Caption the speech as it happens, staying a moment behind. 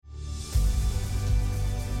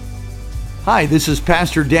Hi, this is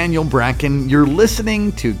Pastor Daniel Bracken. You're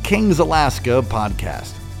listening to Kings Alaska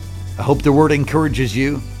podcast. I hope the word encourages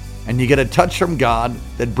you and you get a touch from God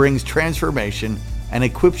that brings transformation and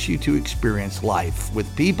equips you to experience life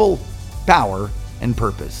with people, power, and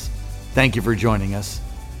purpose. Thank you for joining us.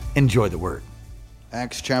 Enjoy the word.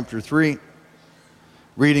 Acts chapter 3,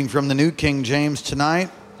 reading from the New King James tonight.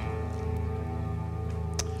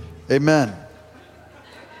 Amen.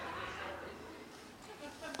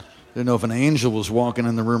 Didn't know if an angel was walking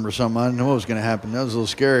in the room or something. I didn't know what was going to happen. That was a little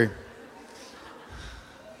scary.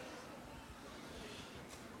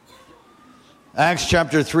 Acts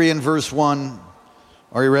chapter 3 and verse 1.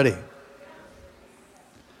 Are you ready?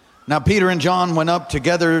 Now Peter and John went up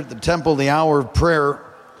together at the temple, the hour of prayer,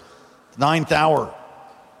 the ninth hour.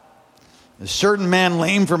 A certain man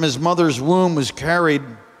lame from his mother's womb was carried,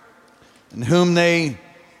 in whom they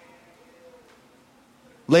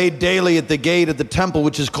laid daily at the gate of the temple,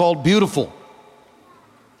 which is called Beautiful,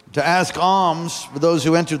 to ask alms for those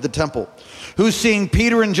who entered the temple. Who, seeing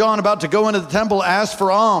Peter and John about to go into the temple, asked for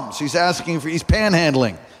alms. He's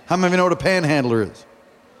panhandling. How many of you know what a panhandler is?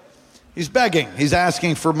 He's begging. He's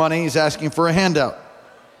asking for money. He's asking for a handout.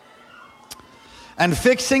 And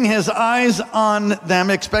fixing his eyes on them,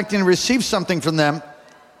 expecting to receive something from them,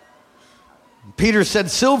 Peter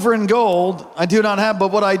said, "Silver and gold I do not have,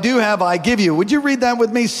 but what I do have I give you." Would you read that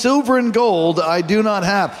with me? Silver and gold I do not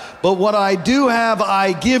have, but what I do have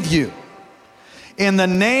I give you. In the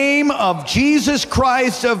name of Jesus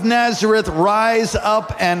Christ of Nazareth, rise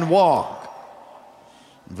up and walk.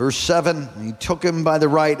 Verse 7, he took him by the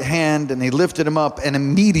right hand and he lifted him up, and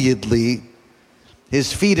immediately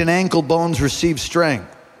his feet and ankle bones received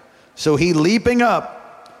strength. So he, leaping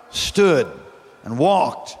up, stood and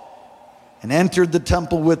walked and entered the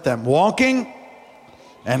temple with them, walking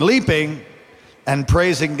and leaping and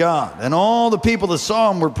praising God. And all the people that saw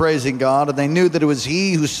him were praising God, and they knew that it was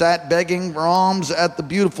he who sat begging for alms at the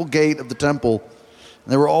beautiful gate of the temple.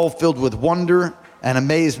 And they were all filled with wonder and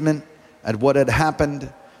amazement at what had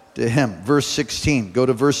happened to him. Verse 16, go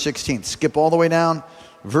to verse 16. Skip all the way down.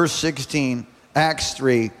 Verse 16, Acts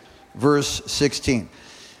 3, verse 16.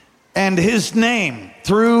 And his name,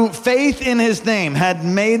 through faith in his name, had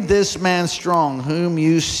made this man strong, whom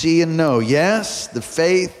you see and know. Yes, the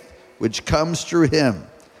faith which comes through him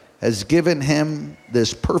has given him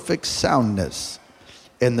this perfect soundness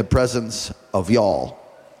in the presence of y'all.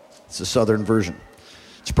 It's a southern version.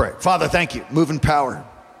 Let's pray. Father, thank you. Move in power.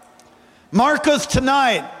 Mark us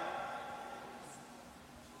tonight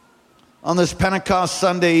on this Pentecost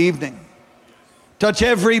Sunday evening. Touch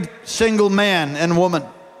every single man and woman.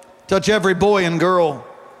 Touch every boy and girl.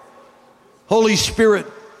 Holy Spirit,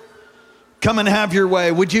 come and have your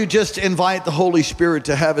way. Would you just invite the Holy Spirit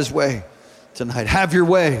to have his way tonight? Have your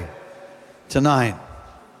way tonight.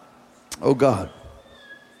 Oh God.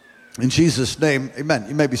 In Jesus' name, amen.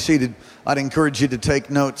 You may be seated. I'd encourage you to take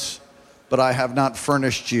notes, but I have not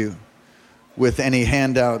furnished you with any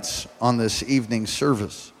handouts on this evening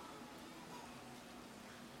service.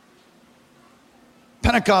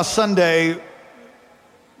 Pentecost Sunday,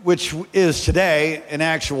 which is today, in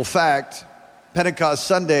actual fact, Pentecost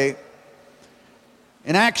Sunday,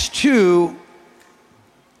 in Acts 2,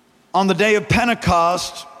 on the day of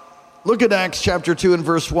Pentecost, look at Acts chapter 2 and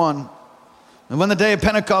verse 1. And when the day of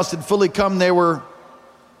Pentecost had fully come, they were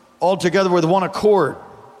all together with one accord.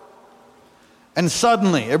 And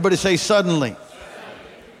suddenly, everybody say suddenly.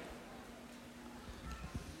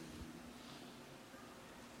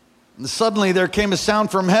 And suddenly there came a sound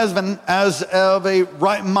from heaven as of a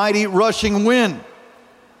mighty rushing wind,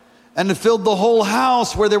 and it filled the whole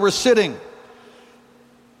house where they were sitting.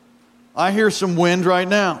 I hear some wind right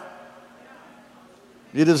now.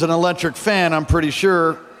 It is an electric fan, I'm pretty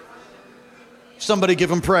sure. Somebody give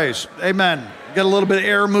him praise. Amen. Got a little bit of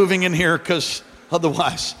air moving in here, because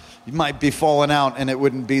otherwise you might be falling out and it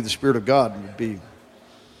wouldn't be the Spirit of God. It would be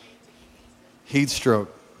heat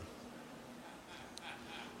stroke.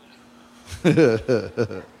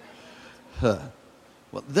 Well,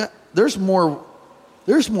 there's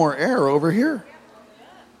more air over here.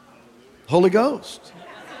 Holy Ghost.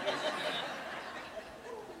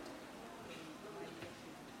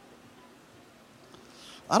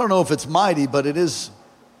 I don't know if it's mighty, but it is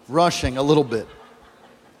rushing a little bit.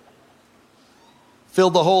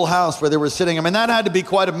 Filled the whole house where they were sitting. I mean, that had to be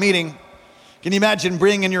quite a meeting. Can you imagine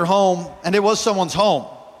being in your home? And it was someone's home.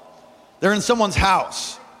 They're in someone's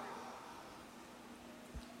house.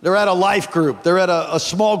 They're at a life group. They're at a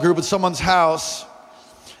small group at someone's house.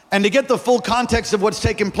 And to get the full context of what's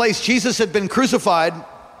taken place, Jesus had been crucified,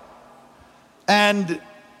 and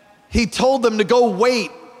he told them to go wait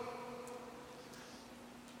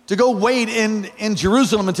to go wait in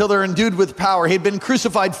Jerusalem until they're endued with power. He had been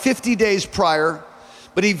crucified 50 days prior,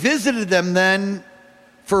 but he visited them then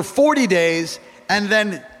for 40 days, and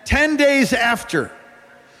then 10 days after,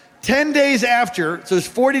 so it's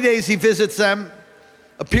 40 days he visits them,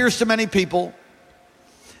 appears to many people,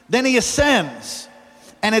 then he ascends,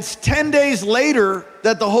 and it's 10 days later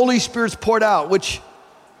that the Holy Spirit's poured out, which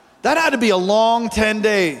that had to be a long 10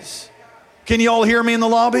 days. Can you all hear me in the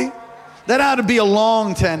lobby? That had to be a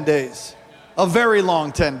long 10 days, a very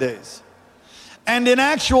long 10 days. And in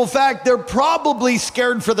actual fact, they're probably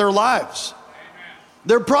scared for their lives.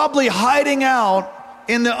 They're probably hiding out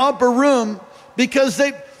in the upper room because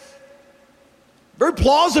they very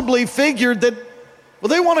plausibly figured that, well,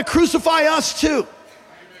 they want to crucify us too.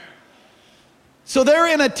 So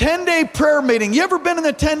they're in a 10-day prayer meeting. You ever been in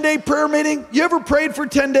a 10-day prayer meeting? You ever prayed for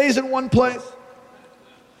 10 days in one place?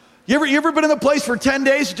 You ever been in a place for 10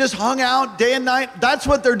 days, just hung out day and night? That's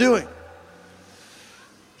what they're doing.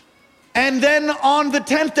 And then on the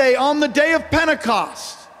 10th day, on the day of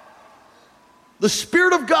Pentecost, the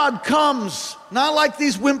Spirit of God comes, not like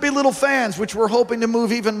these wimpy little fans, which we're hoping to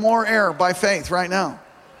move even more air by faith right now.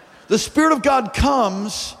 The Spirit of God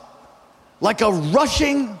comes like a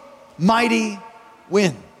rushing, mighty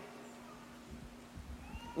wind.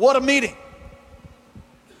 What a meeting.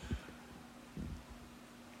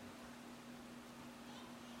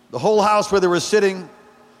 The whole house where they were sitting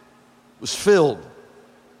was filled.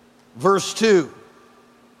 Verse 2.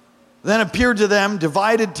 Then appeared to them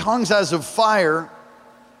divided tongues as of fire,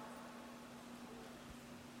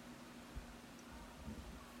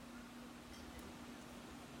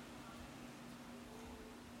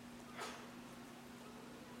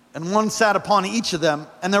 and one sat upon each of them,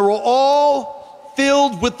 and they were all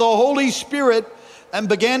filled with the Holy Spirit and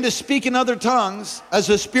began to speak in other tongues as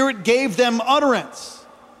the Spirit gave them utterance.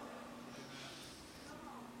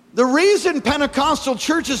 The reason Pentecostal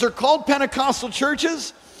churches are called Pentecostal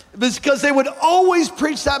churches is because they would always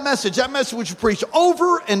preach that message. That message was preached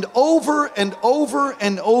over and over and over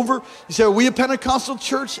and over. You say, are we a Pentecostal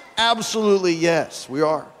church? Absolutely, yes, we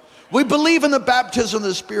are. We believe in the baptism of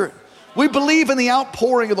the Spirit. We believe in the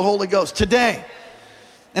outpouring of the Holy Ghost today.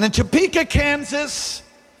 And in Topeka, Kansas,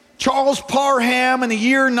 Charles Parham in the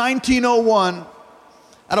year 1901,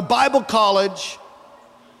 at a Bible college,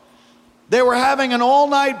 they were having an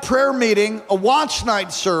all-night prayer meeting, a watch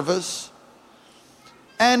night service,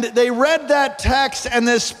 and they read that text, and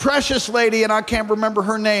this precious lady, and I can't remember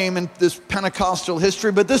her name in this Pentecostal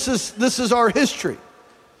history, but this is our history.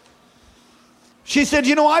 She said,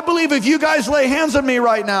 you know, I believe if you guys lay hands on me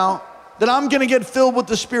right now, that I'm going to get filled with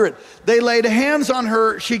the Spirit. They laid hands on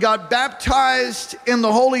her. She got baptized in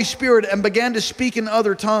the Holy Spirit and began to speak in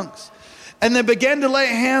other tongues. And they began to lay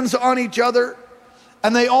hands on each other,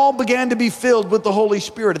 and they all began to be filled with the Holy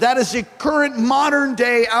Spirit. That is the current modern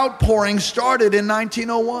day outpouring started in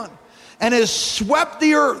 1901 and has swept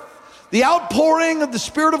the earth. The outpouring of the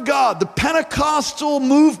Spirit of God, the Pentecostal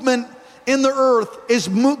movement in the earth is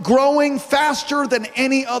growing faster than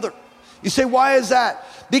any other. You say, why is that?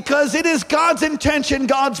 Because it is God's intention,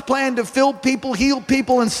 God's plan to fill people, heal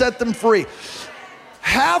people, and set them free.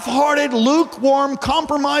 Half-hearted, lukewarm,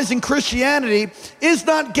 compromising Christianity is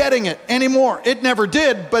not getting it anymore. It never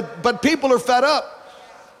did, but people are fed up.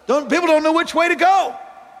 People don't know which way to go.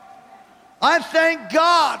 I thank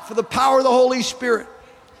God for the power of the Holy Spirit.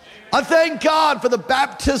 I thank God for the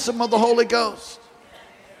baptism of the Holy Ghost.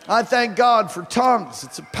 I thank God for tongues.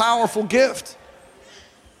 It's a powerful gift.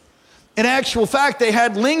 In actual fact, they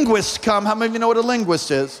had linguists come. How many of you know what a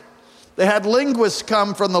linguist is? They had linguists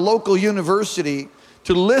come from the local university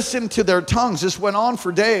to listen to their tongues. This went on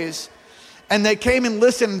for days. And they came and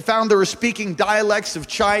listened and found they were speaking dialects of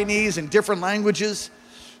Chinese and different languages.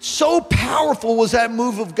 So powerful was that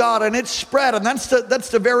move of God, and it spread. And that's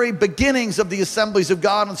the very beginnings of the Assemblies of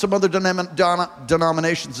God and some other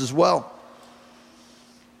denominations as well.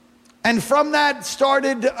 And from that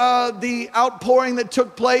started the outpouring that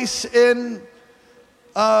took place in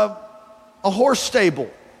a horse stable.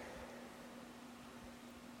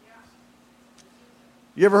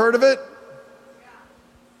 You ever heard of it?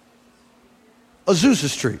 Azusa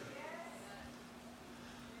Street.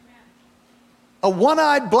 A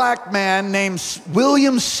one-eyed black man named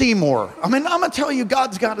William Seymour. I mean, I'm going to tell you,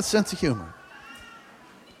 God's got a sense of humor.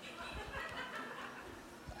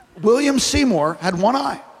 William Seymour had one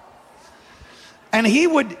eye. And there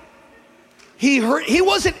was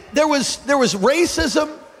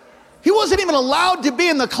racism. He wasn't even allowed to be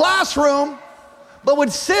in the classroom, but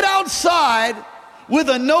would sit outside with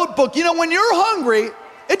a notebook. You know, when you're hungry,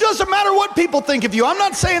 it doesn't matter what people think of you. I'm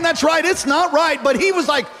not saying that's right. It's not right. But he was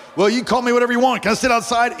like Well, you call me whatever you want. Can I sit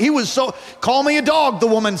outside? He was so, call me a dog, the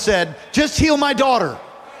woman said. Just heal my daughter.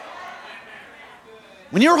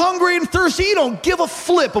 When you're hungry and thirsty, you don't give a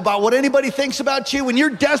flip about what anybody thinks about you. When you're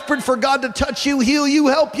desperate for God to touch you, heal you,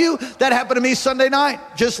 help you. That happened to me Sunday night,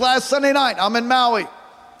 just last Sunday night. I'm in Maui.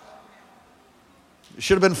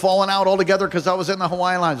 Should have been falling out altogether because I was in the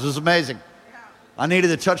Hawaiian Islands. It was amazing. I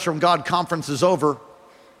needed a touch from God. Conference is over.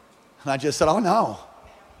 And I just said, oh no,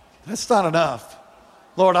 that's not enough.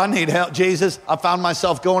 Lord, I need help. Jesus, I found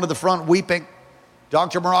myself going to the front weeping.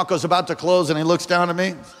 Dr. Morocco's about to close and he looks down at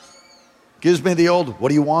me. Gives me the old, what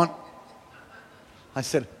do you want? I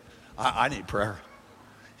said, I need prayer.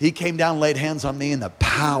 He came down, laid hands on me, and the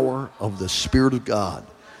power of the Spirit of God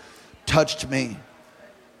touched me.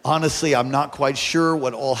 Honestly, I'm not quite sure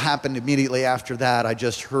what all happened immediately after that. I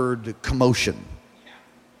just heard commotion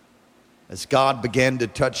as God began to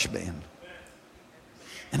touch me.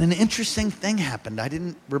 And an interesting thing happened. I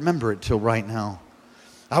didn't remember it till right now.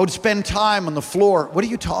 I would spend time on the floor. What are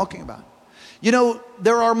you talking about? You know,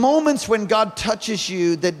 there are moments when God touches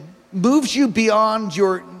you that moves you beyond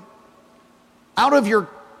out of your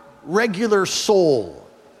regular soul,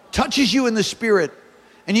 touches you in the spirit,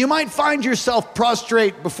 and you might find yourself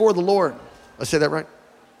prostrate before the Lord. I say that right?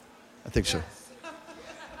 I think so.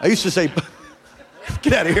 I used to say,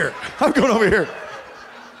 get out of here. I'm going over here.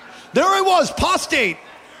 There I was, prostrate.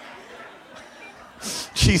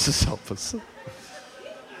 Jesus help us.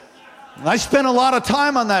 I spent a lot of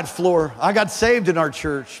time on that floor. I got saved in our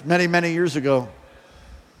church many, many years ago.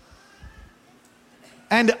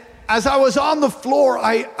 And as I was on the floor,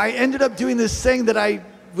 I ended up doing this thing that I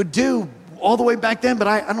would do all the way back then, but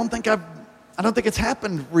I don't think it's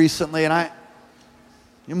happened recently. And I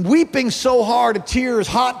am weeping so hard, tears,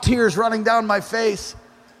 hot tears running down my face.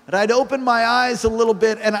 And I'd open my eyes a little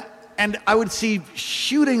bit and I would see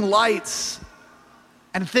shooting lights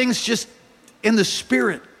and things just in the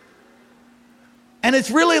spirit. And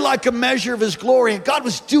it's really like a measure of his glory. And God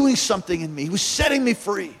was doing something in me. He was setting me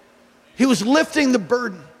free. He was lifting the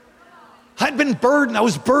burden. I'd been burdened. I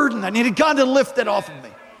was burdened. I needed God to lift it off of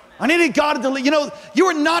me. I needed God to, you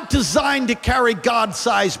are not designed to carry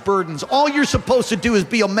God-sized burdens. All you're supposed to do is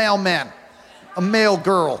be a mailman, a male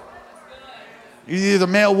girl. You're either a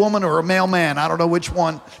male woman or a male man. I don't know which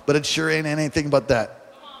one, but it sure ain't anything but that.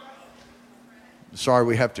 Sorry,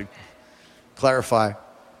 we have to clarify.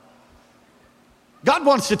 God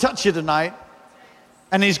wants to touch you tonight,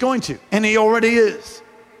 and he's going to, and he already is.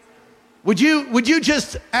 Would you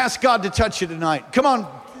just ask God to touch you tonight? Come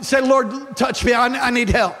on, say, Lord, touch me. I need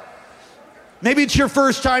help. Maybe it's your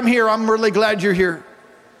first time here. I'm really glad you're here.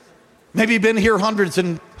 Maybe you've been here hundreds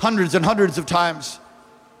and hundreds and hundreds of times.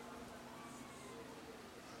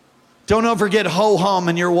 Don't ever get ho-hum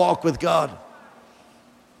in your walk with God.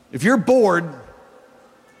 If you're bored,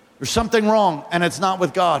 there's something wrong, and it's not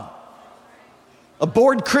with God. A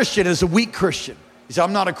bored Christian is a weak Christian. He said,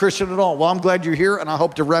 I'm not a Christian at all. Well, I'm glad you're here, and I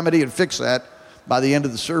hope to remedy and fix that by the end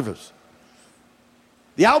of the service.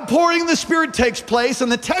 The outpouring of the Spirit takes place,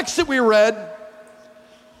 and the text that we read,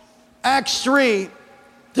 Acts 3,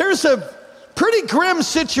 there's a pretty grim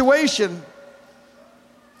situation.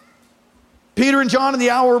 Peter and John in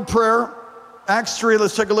the hour of prayer, Acts 3,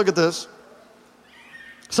 let's take a look at this.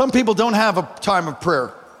 Some people don't have a time of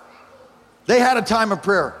prayer. They had a time of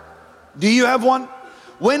prayer. Do you have one?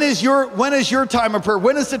 When is your time of prayer?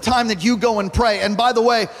 When is the time that you go and pray? And by the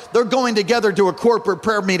way, they're going together to a corporate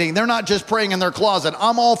prayer meeting. They're not just praying in their closet.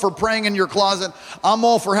 I'm all for praying in your closet. I'm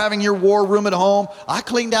all for having your war room at home. I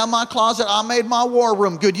cleaned out my closet. I made my war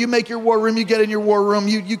room. Good. You make your war room. You get in your war room.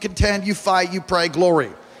 You contend. You fight. You pray.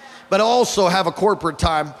 Glory. But also have a corporate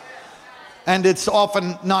time. And it's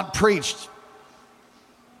often not preached.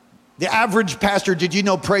 The average pastor, did you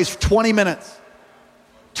know, prays for 20 minutes.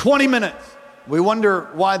 20 minutes. We wonder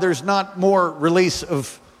why there's not more release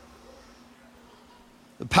of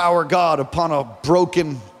the power of God upon a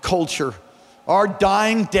broken culture. Our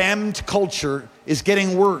dying, damned culture is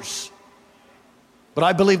getting worse. But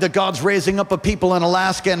I believe that God's raising up a people in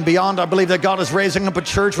Alaska and beyond. I believe that God is raising up a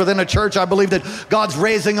church within a church. I believe that God's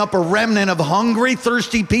raising up a remnant of hungry,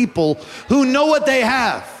 thirsty people who know what they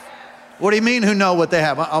have. What do you mean who know what they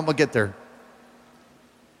have? I'm going to get there.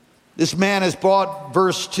 This man has brought,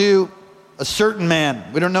 verse 2, a certain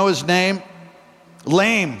man, we don't know his name,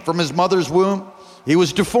 lame from his mother's womb. He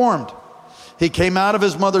was deformed. He came out of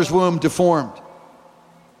his mother's womb deformed.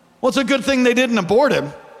 Well, it's a good thing they didn't abort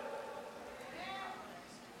him,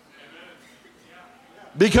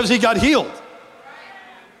 because he got healed.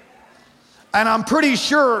 And I'm pretty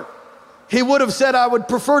sure he would have said, I would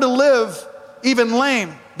prefer to live even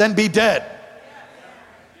lame than be dead.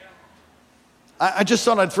 I just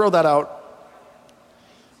thought I'd throw that out.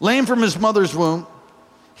 Lame from his mother's womb.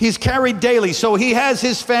 He's carried daily. So he has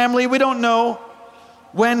his family. We don't know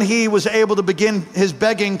when he was able to begin his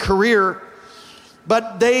begging career,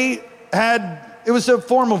 but it was a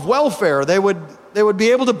form of welfare. They would be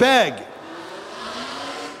able to beg.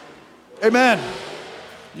 Amen.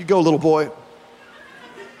 You go, little boy.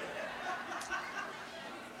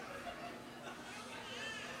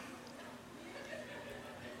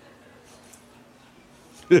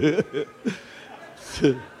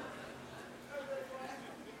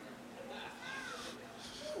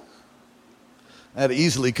 That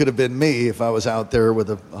easily could have been me if I was out there with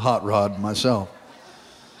a hot rod myself.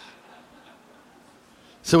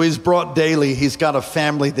 So he's brought daily. He's got a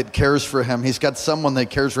family that cares for him. He's got someone that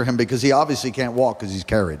cares for him because he obviously can't walk because he's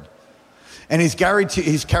carried. And he's carried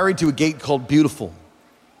to a gate called Beautiful.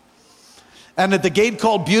 And at the gate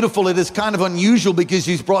called Beautiful, it is kind of unusual because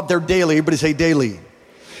he's brought there daily. Everybody say daily.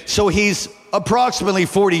 So he's approximately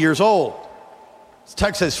 40 years old. This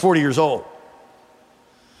text says 40 years old.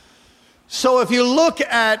 So if you look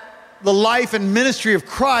at the life and ministry of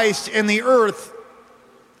Christ in the earth,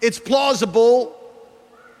 it's plausible.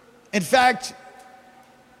 In fact,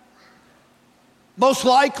 most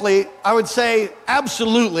likely, I would say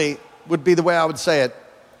absolutely would be the way I would say it.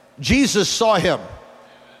 Jesus saw him,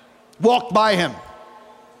 walked by him.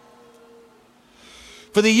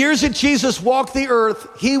 For the years that Jesus walked the earth,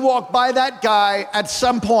 he walked by that guy at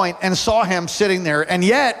some point and saw him sitting there. And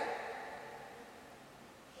yet,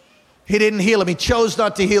 he didn't heal him. He chose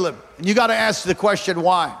not to heal him. And you got to ask the question,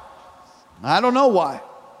 why? I don't know why.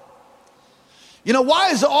 You know, why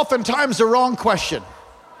is oftentimes the wrong question.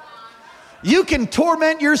 You can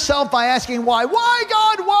torment yourself by asking why. Why,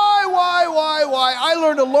 God? Why? I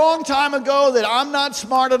learned a long time ago that I'm not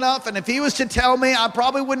smart enough, and if he was to tell me, I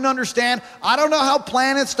probably wouldn't understand. I don't know how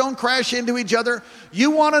planets don't crash into each other.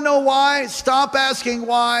 You want to know why? Stop asking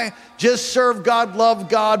why. Just serve God, love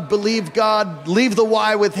God, believe God. Leave the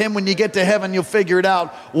why with him. When you get to heaven, you'll figure it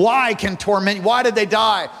out. Why can torment you? Why did they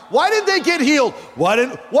die? Why did they get healed?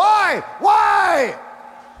 Why?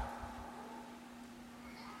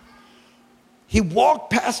 He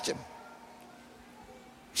walked past him.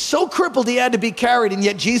 So crippled he had to be carried, and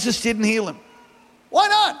yet Jesus didn't heal him. Why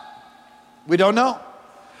not? We don't know.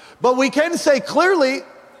 But we can say clearly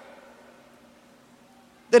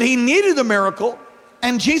that he needed the miracle,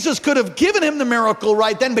 and Jesus could have given him the miracle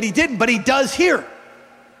right then, but he didn't. But he does here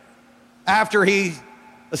after he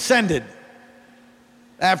ascended,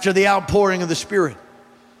 after the outpouring of the Spirit.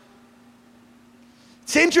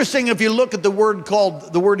 It's interesting if you look at the word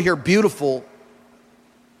here, beautiful,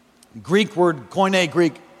 Greek word, koine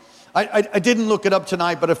Greek. I didn't look it up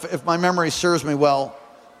tonight, but if my memory serves me well,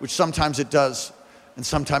 which sometimes it does, and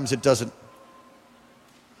sometimes it doesn't.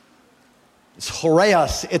 It's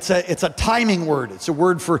horeos. It's a timing word. It's a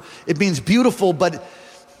word for, it means beautiful, but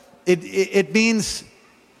it means,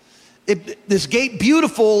 this gate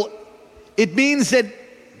beautiful, it means that,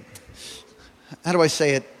 how do I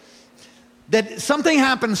say it? That something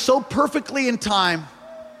happens so perfectly in time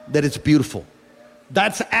that it's beautiful.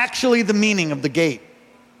 That's actually the meaning of the gate.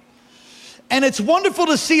 And it's wonderful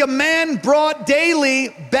to see a man brought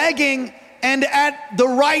daily, begging, and at the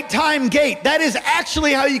right time gate. That is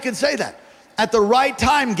actually how you can say that. At the right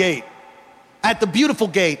time gate. At the beautiful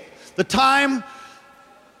gate. The time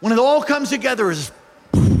when it all comes together is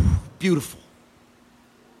beautiful.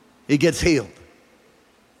 He gets healed.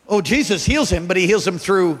 Oh, Jesus heals him, but he heals him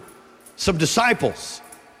through some disciples.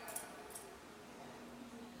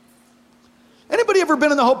 Anybody ever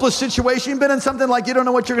been in a hopeless situation? Been in something like you don't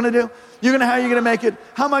know what you're going to do? How are you going to make it?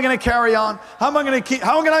 How am I going to carry on? How can I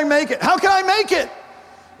make it? How can I make it?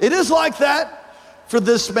 It is like that for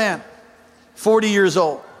this man, 40 years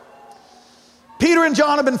old. Peter and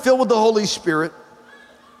John have been filled with the Holy Spirit.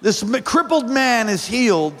 This crippled man is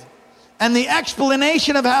healed, and the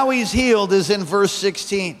explanation of how he's healed is in verse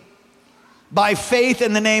 16. By faith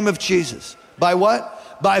in the name of Jesus. By what?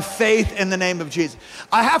 By faith in the name of Jesus.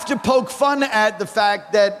 I have to poke fun at the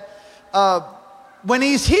fact that when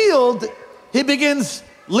he's healed, he begins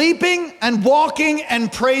leaping and walking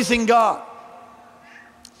and praising God.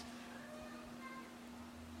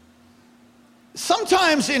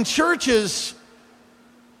 Sometimes in churches,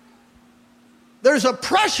 there's a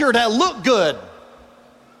pressure to look good.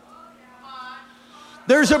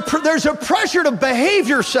 There's a pressure to behave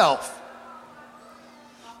yourself.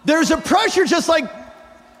 There's a pressure just like,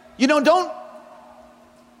 you can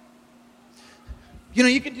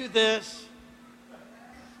do this.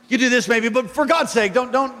 You do this maybe, but for God's sake,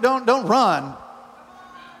 don't run.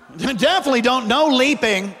 Definitely don't, no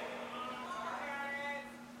leaping.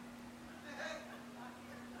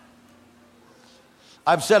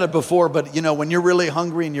 I've said it before, but when you're really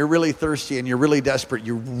hungry and you're really thirsty and you're really desperate,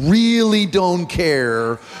 you really don't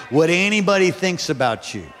care what anybody thinks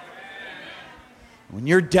about you. When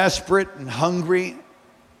you're desperate and hungry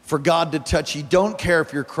for God to touch you, don't care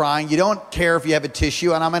if you're crying. You don't care if you have a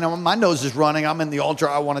tissue. And my nose is running. I'm in the altar.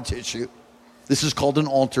 I want a tissue. This is called an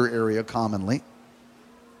altar area commonly.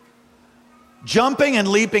 Jumping and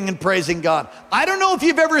leaping and praising God. I don't know if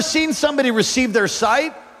you've ever seen somebody receive their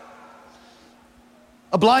sight.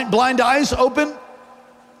 A blind eyes open.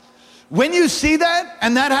 When you see that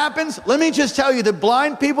and that happens, let me just tell you, the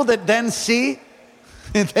blind people that then see,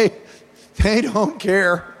 they don't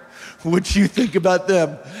care what you think about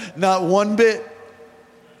them. Not one bit.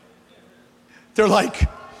 They're like,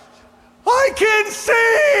 I can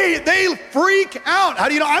see. They freak out. How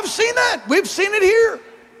do you know? I've seen that. We've seen it here.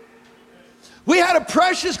 We had a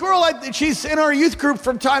precious girl. She's in our youth group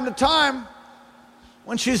from time to time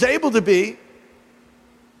when she's able to be.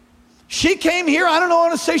 She came here, I don't know, I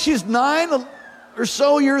want to say she's 9 or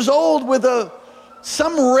so years old with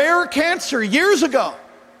some rare cancer years ago.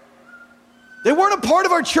 They weren't a part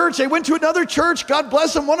of our church. They went to another church. God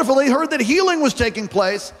bless them, wonderful. They heard that healing was taking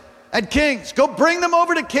place at King's. Go bring them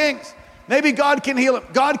over to King's. Maybe God can heal him.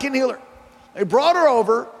 God can heal her. They brought her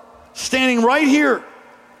over, standing right here.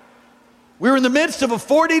 We were in the midst of a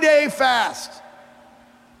 40-day fast.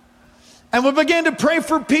 And we began to pray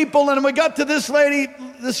for people, and we got to this lady,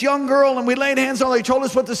 this young girl, and we laid hands on her. They told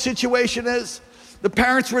us what the situation is. The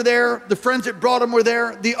parents were there. The friends that brought them were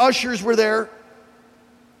there. The ushers were there.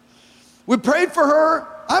 We prayed for her.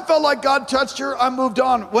 I felt like God touched her. I moved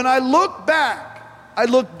on. When I look back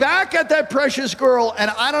at that precious girl, and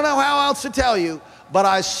I don't know how else to tell you, but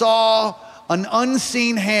I saw an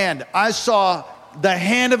unseen hand. I saw the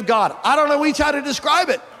hand of God. I don't know how to describe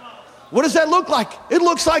it. What does that look like? It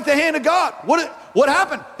looks like the hand of God. What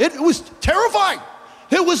happened? It was terrifying.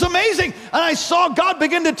 It was amazing. And I saw God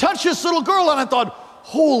begin to touch this little girl, and I thought,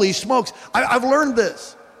 holy smokes, I've learned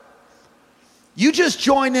this. You just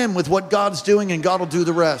join in with what God's doing, and God will do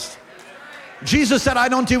the rest. Jesus said, I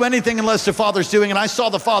don't do anything unless the Father's doing, and I saw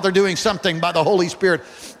the Father doing something by the Holy Spirit.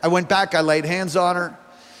 I went back, I laid hands on her.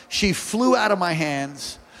 She flew out of my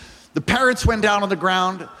hands. The parents went down on the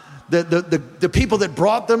ground. The people that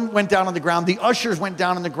brought them went down on the ground. The ushers went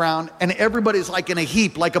down on the ground, and everybody's like in a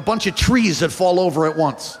heap, like a bunch of trees that fall over at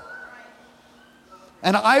once.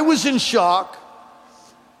 And I was in shock.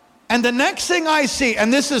 And the next thing I see,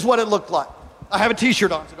 and this is what it looked like. I have a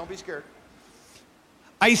t-shirt on, so don't be scared.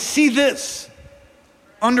 I see this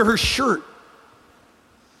under her shirt.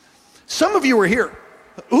 Some of you were here.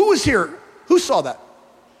 Who was here? Who saw that?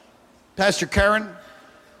 Pastor Karen? It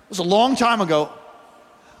was a long time ago.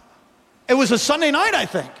 It was a Sunday night, I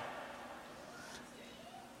think.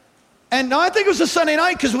 And no, I think it was a Sunday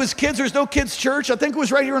night because it was kids. There's no kids' church. I think it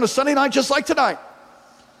was right here on a Sunday night, just like tonight.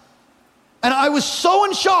 And I was so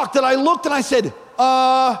in shock that I looked and I said,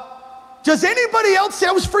 does anybody else see?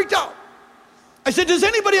 I was freaked out. I said, does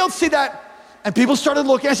anybody else see that? And people started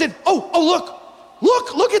looking. I said,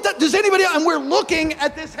 look at that. Does anybody else? And we're looking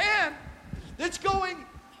at this hand that's going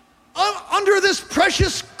under this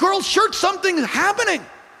precious girl's shirt. Something's happening.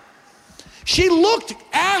 She looked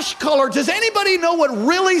ash colored. Does anybody know what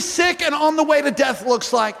really sick and on the way to death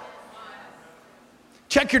looks like?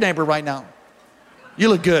 Check your neighbor right now. You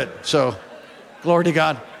look good, so glory to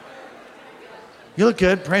God. You look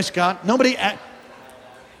good, praise God.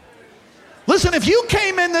 Listen, if you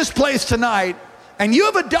came in this place tonight and you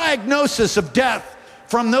have a diagnosis of death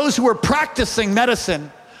from those who are practicing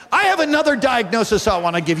medicine, I have another diagnosis I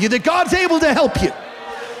want to give you, that God's able to help you.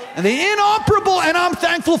 And the inoperable, and I'm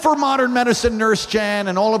thankful for modern medicine, Nurse Jan,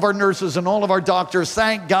 and all of our nurses and all of our doctors.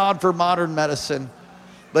 Thank God for modern medicine.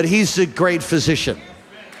 But he's a great physician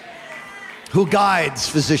who guides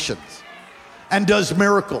physicians and does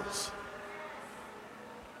miracles.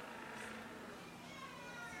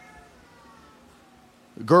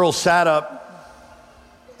 The girl sat up,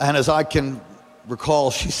 and as I can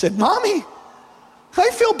recall, she said, Mommy,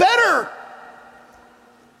 I feel better.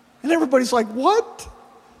 And everybody's like, what?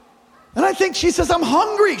 And I think she says, I'm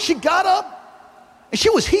hungry. She got up and she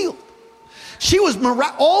was healed. She was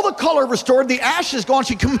all the color restored. The ash is gone.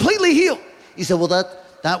 She completely healed. He said, well,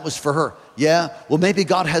 that was for her. Yeah, well, maybe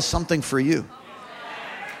God has something for you.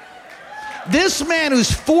 This man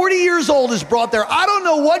who's 40 years old is brought there. I don't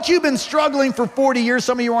know what you've been struggling for 40 years.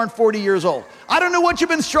 Some of you aren't 40 years old. I don't know what you've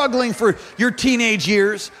been struggling for your teenage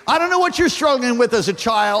years. I don't know what you're struggling with as a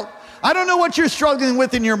child. I don't know what you're struggling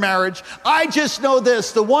with in your marriage. I just know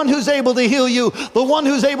this: the one who's able to heal you, the one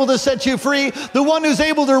who's able to set you free, the one who's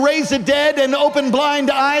able to raise the dead and open blind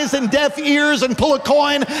eyes and deaf ears and pull a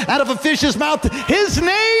coin out of a fish's mouth, his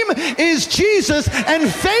name is Jesus,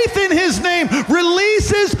 and faith in his name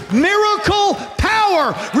releases miracle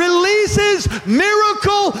power, releases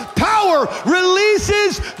miracle power,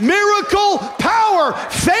 releases miracle power.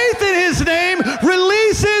 Faith in his name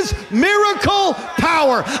releases miracle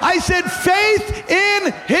power. I said faith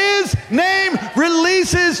in his name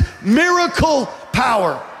releases miracle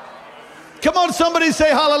power. Come on, somebody say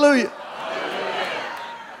hallelujah.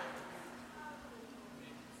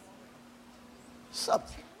 Hallelujah.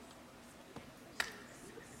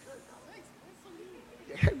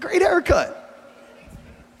 Great haircut.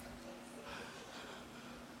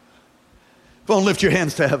 Come on, lift your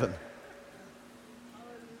hands to heaven.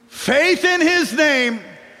 Faith in his name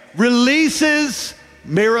releases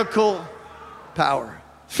miracle power.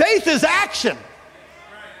 Faith is action.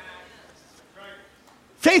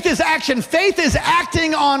 Faith is action. Faith is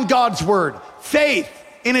acting on God's word. Faith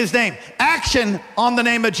in his name. Action on the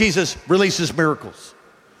name of Jesus releases miracles.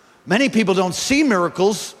 Many people don't see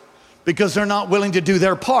miracles because they're not willing to do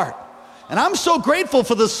their part. And I'm so grateful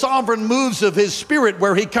for the sovereign moves of his Spirit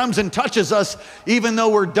where he comes and touches us even though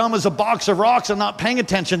we're dumb as a box of rocks and not paying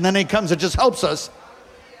attention. Then he comes and just helps us.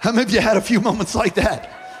 How many of you had a few moments like that?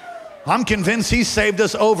 I'm convinced he saved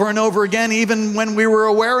us over and over again, even when we were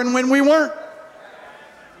aware and when we weren't.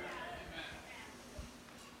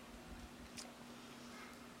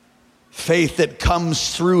 Faith that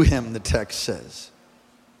comes through him, the text says.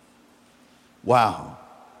 Wow.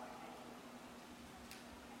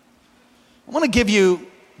 I want to give you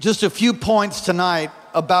just a few points tonight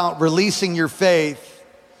about releasing your faith,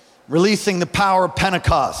 releasing the power of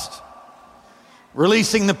Pentecost,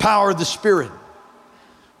 releasing the power of the Spirit,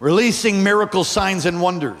 releasing miracle signs and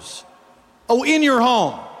wonders. Oh, in your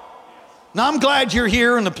home. Now, I'm glad you're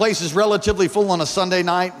here and the place is relatively full on a Sunday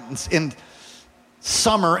night in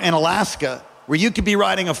summer in Alaska, where you could be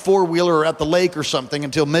riding a four-wheeler at the lake or something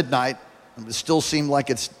until midnight, and it still seem like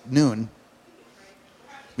it's noon.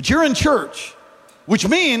 But you're in church, which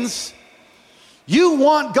means you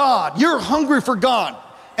want God. You're hungry for God,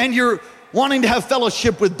 and you're wanting to have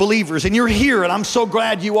fellowship with believers, and you're here, and I'm so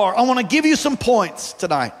glad you are. I want to give you some points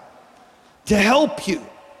tonight to help you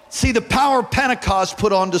see the power of Pentecost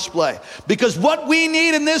put on display. Because what we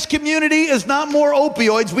need in this community is not more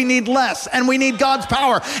opioids, we need less, and we need God's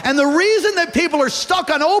power. And the reason that people are stuck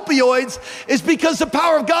on opioids is because the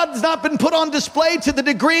power of God has not been put on display to the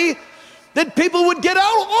degree that people would get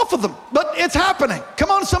out off of them. But it's happening.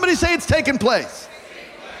 Come on, somebody say it's taking place.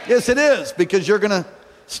 Yes, it is, because you're going to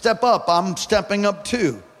step up. I'm stepping up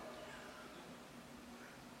too.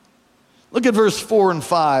 Look at verse 4 and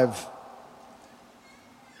 5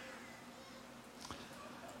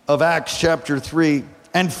 of Acts chapter 3.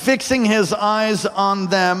 And fixing his eyes on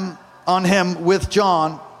him with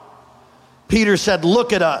John, Peter said,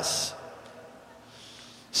 "Look at us."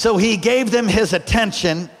 So he gave them his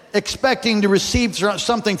attention, expecting to receive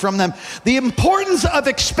something from them. The importance of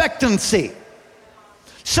expectancy.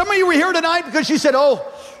 Some of you were here tonight because you said,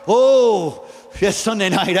 oh, yes, Sunday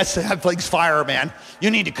night, that thing's fire, man.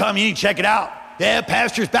 You need to come, you need to check it out. Yeah,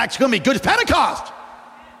 pastor's back, it's gonna be good. It's Pentecost.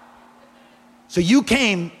 So you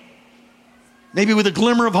came maybe with a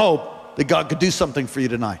glimmer of hope that God could do something for you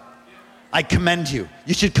tonight. I commend you.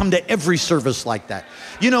 You should come to every service like that.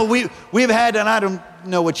 You know, we've had, and I don't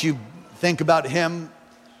know what you think about him,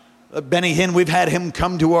 Benny Hinn, we've had him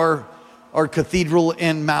come to our cathedral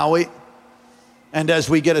in Maui. And as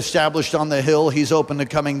we get established on the hill, he's open to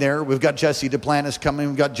coming there. We've got Jesse Duplantis coming.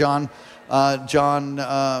 We've got John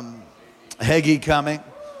Hagee coming.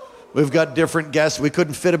 We've got different guests. We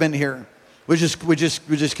couldn't fit them in here. We just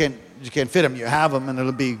can't fit them. You have them, and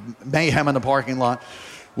it'll be mayhem in the parking lot.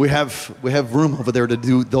 We have room over there to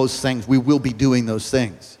do those things. We will be doing those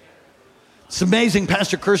things. It's amazing,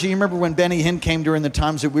 Pastor Kersey. You remember when Benny Hinn came during the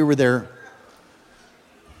times that we were there?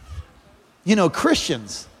 You know,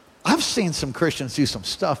 Christians. I've seen some Christians do some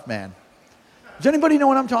stuff, man. Does anybody know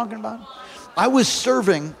what I'm talking about? I was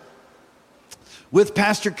serving with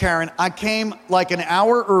Pastor Karen. I came like an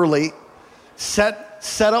hour early, set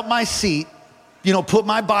up my seat, you know, put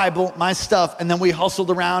my Bible, my stuff, and then we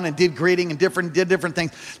hustled around and did greeting and did different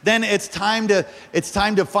things. Then it's time to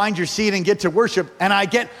find your seat and get to worship. And I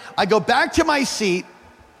go back to my seat,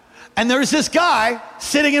 and there's this guy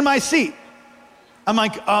sitting in my seat. I'm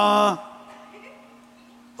like,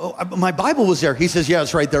 my Bible was there. He says, yeah,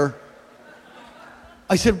 it's right there.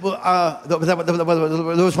 I said, well,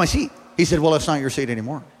 that was my seat. He said, well, it's not your seat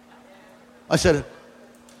anymore. I said,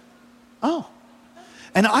 Oh.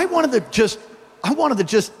 And I wanted to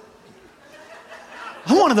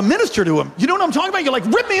minister to him. You know what I'm talking about? You're like,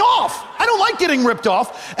 rip me off. I don't like getting ripped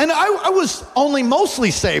off. And I was only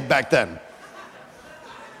mostly saved back then.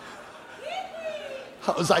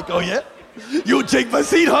 I was like, oh yeah? You'll take my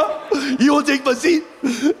seat, huh? You'll take my seat?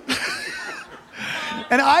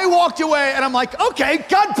 And I walked away and I'm like, okay,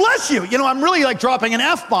 God bless you. You know, I'm really like dropping an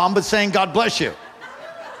F-bomb, but saying God bless you.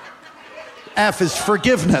 F is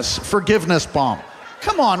forgiveness bomb.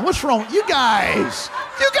 Come on, what's wrong? You guys,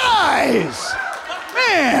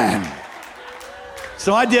 man.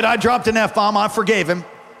 So I dropped an F-bomb, I forgave him.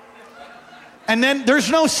 And then there's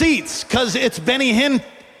no seats because it's Benny Hinn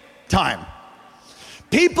time.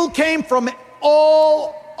 People came from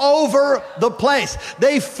all over the place.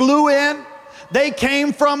 They flew in. They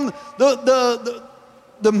came from the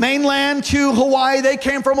mainland to Hawaii. They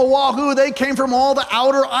came from Oahu. They came from all the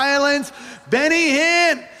outer islands. Benny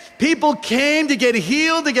Hinn. People came to get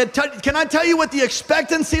healed, to get touched. Can I tell you what the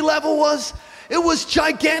expectancy level was? It was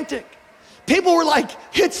gigantic. People were like,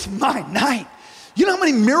 it's my night. You know how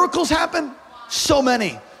many miracles happened? So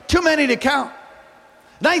many. Too many to count.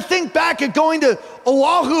 And I think back at going to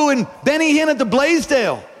Oahu and Benny Hinn at the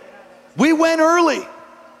Blaisdell. We went early.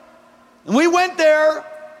 And we went there,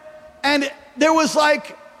 and there was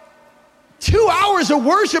like 2 hours of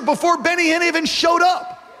worship before Benny Hinn even showed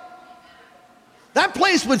up. That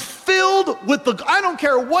place was filled with I don't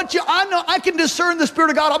care what I know, I can discern the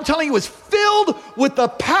Spirit of God. I'm telling you, it was filled with the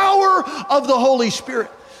power of the Holy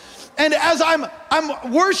Spirit. And as I'm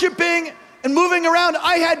worshiping and moving around,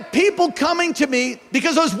 I had people coming to me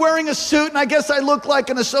because I was wearing a suit, and I guess I looked like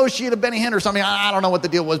an associate of Benny Hinn or something. I don't know what the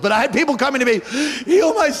deal was, but I had people coming to me,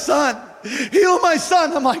 heal my son, heal my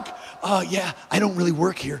son. I'm like, oh yeah, I don't really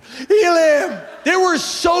work here. Heal him. They were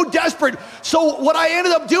so desperate. So what I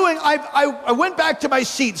ended up doing, I went back to my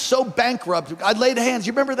seat, so bankrupt. I laid hands,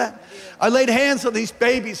 you remember that? I laid hands on these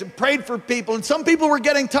babies and prayed for people, and some people were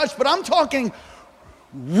getting touched, but I'm talking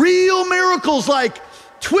real miracles like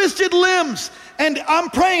twisted limbs, and I'm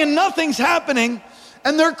praying and nothing's happening,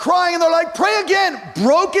 and they're crying and they're like, pray again.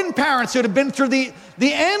 Broken parents who had been through the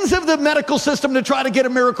ends of the medical system to try to get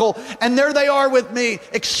a miracle, and there they are with me,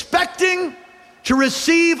 expecting to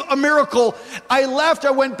receive a miracle. I left,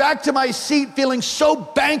 I went back to my seat feeling so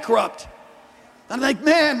bankrupt. I'm like,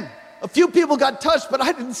 man, a few people got touched, but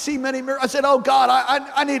I didn't see many miracles. I said, oh God,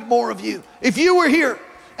 I need more of you. If you were here,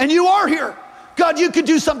 and you are here, God, you could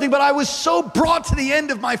do something, but I was so brought to the end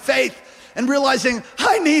of my faith and realizing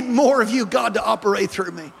I need more of you, God, to operate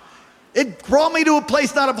through me. It brought me to a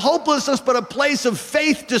place not of hopelessness, but a place of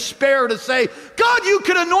faith, despair, to say, God, you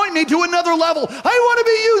could anoint me to another level. I want to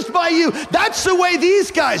be used by you. That's the way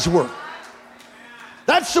these guys were.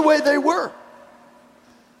 That's the way they were.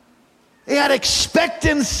 They had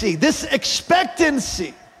expectancy, this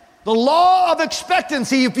expectancy. The law of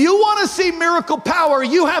expectancy. If you want to see miracle power,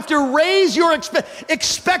 you have to raise your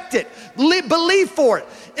expect it, believe for it,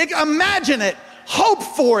 imagine it, hope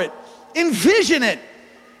for it, envision it,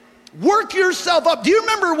 work yourself up. Do you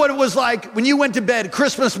remember what it was like when you went to bed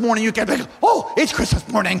Christmas morning? You kept like, oh, it's Christmas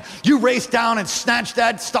morning. You raced down and snatched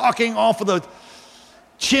that stocking off of the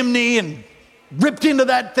chimney and ripped into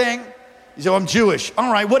that thing. You say, oh, I'm Jewish.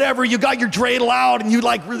 All right, whatever. You got your dreidel out and you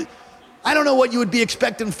like really... I don't know what you would be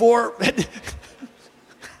expecting for.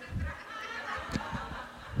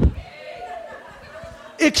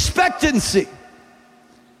 Expectancy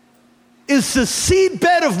is the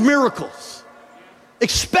seedbed of miracles.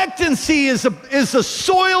 Expectancy is the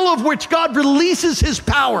soil of which God releases his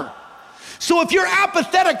power. So if you're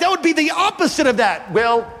apathetic, that would be the opposite of that.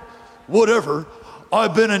 Well, whatever.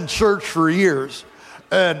 I've been in church for years.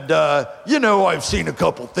 And, I've seen a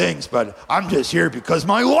couple things, but I'm just here because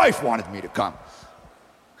my wife wanted me to come.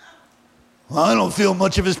 Well, I don't feel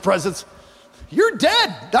much of his presence. You're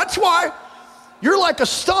dead. That's why. You're like a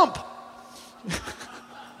stump.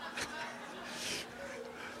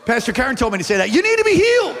 Pastor Karen told me to say that. You need to be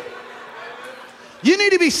healed. You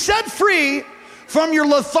need to be set free from your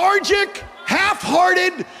lethargic,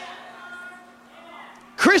 half-hearted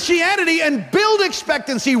Christianity and build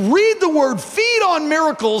expectancy. Read the word, feed on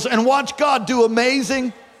miracles, and watch God do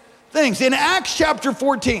amazing things. In Acts chapter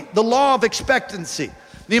 14, the law of expectancy,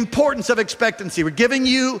 the importance of expectancy. We're giving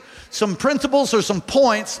you some principles or some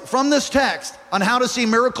points from this text on how to see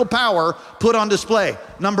miracle power put on display.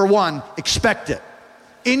 Number one, expect it.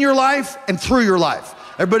 In your life and through your life.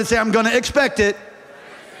 Everybody say, I'm going to expect it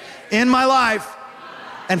in my life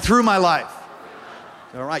and through my life.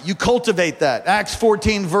 All right, you cultivate that. Acts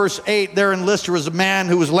 14, verse 8, there in Lystra was a man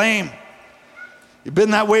who was lame. He'd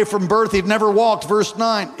been that way from birth. He'd never walked. Verse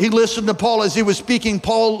 9. He listened to Paul as he was speaking.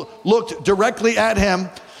 Paul looked directly at him,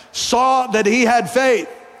 saw that he had faith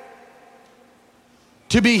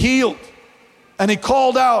to be healed. And he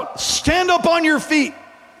called out, "Stand up on your feet."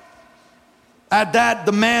 At that,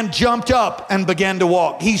 the man jumped up and began to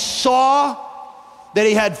walk. He saw that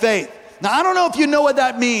he had faith. Now, I don't know if you know what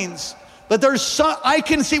that means, but I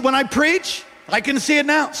can see, when I preach, I can see it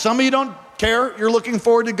now. Some of you don't care. You're looking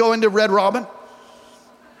forward to going to Red Robin.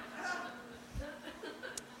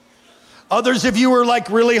 Others of you are like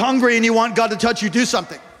really hungry and you want God to touch you, do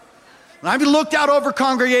something. And I've looked out over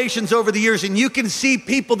congregations over the years and you can see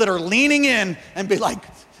people that are leaning in and be like,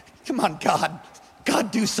 come on,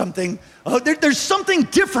 God, do something. Oh, there's something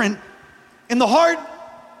different in the heart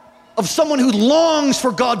of someone who longs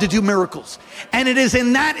for God to do miracles. And it is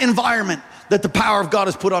in that environment that the power of God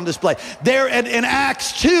is put on display. There in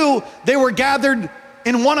Acts 2, they were gathered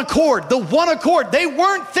in one accord. The one accord. They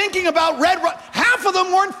weren't thinking about half of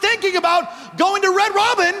them weren't thinking about going to Red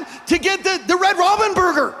Robin to get the Red Robin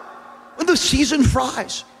burger and the seasoned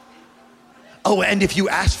fries. Oh, and if you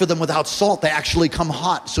ask for them without salt, they actually come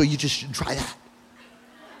hot, so you just should try that.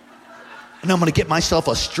 And I'm gonna get myself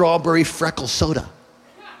a strawberry freckle soda.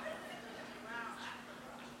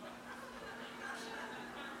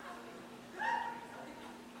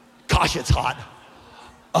 Gosh, it's hot.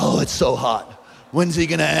 Oh, it's so hot. When's he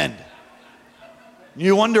gonna end?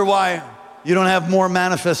 You wonder why you don't have more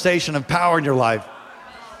manifestation of power in your life.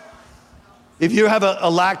 If you have a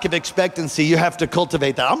lack of expectancy, you have to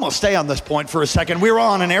cultivate that. I'm gonna stay on this point for a second. We were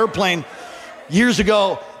on an airplane years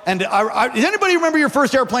ago, and does anybody remember your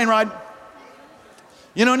first airplane ride?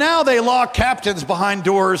 You know, now they lock captains behind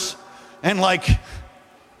doors, and like,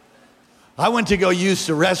 I went to go use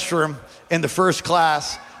the restroom in the first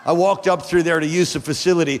class. I walked up through there to use the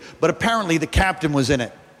facility, but apparently the captain was in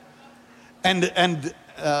it. And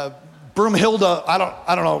Broomhilda, I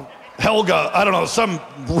don't know, Helga, I don't know, some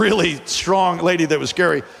really strong lady that was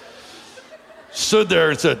scary, stood there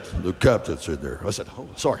and said, "The captain stood there." I said, "Oh,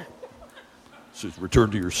 sorry." She said, "Return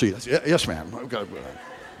to your seat." I said, "Yes, ma'am." Okay.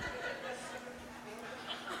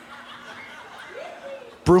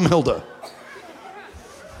 Broomhilda.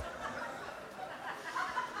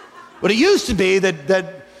 But it used to be that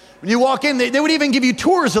when you walk in, they would even give you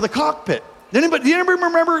tours of the cockpit. Do you ever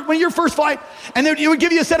remember when your first flight, and it would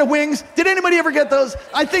give you a set of wings? Did anybody ever get those?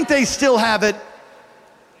 I think they still have it.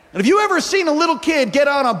 And have you ever seen a little kid get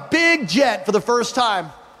on a big jet for the first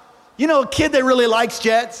time? You know, a kid that really likes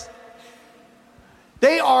jets?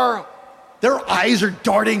 Their eyes are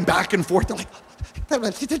darting back and forth. They're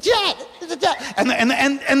like, "It's a jet, it's a jet." And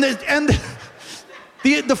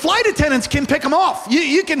the flight attendants can pick them off.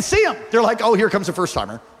 You can see them. They're like, "Oh, here comes the first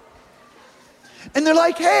timer." And they're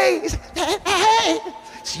like, "Hey,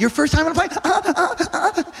 it's your first time on a plane?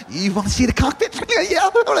 You want to see the cockpit?" "Yeah, I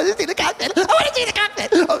want to see the cockpit. I want to see the cockpit."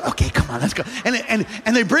 "Oh, okay, come on, let's go."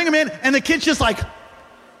 And they bring them in, and the kid's just like,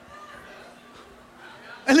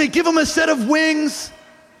 and they give them a set of wings.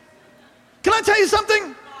 Can I tell you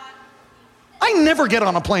something? I never get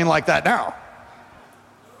on a plane like that now.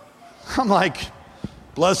 I'm like,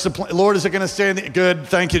 bless the plane. Lord, is it going to stay in the... Good,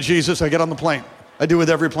 thank you, Jesus. I get on the plane. I do with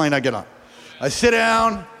every plane I get on. I sit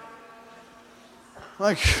down,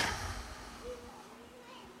 like,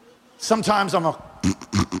 sometimes I'm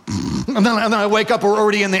and then I wake up, we're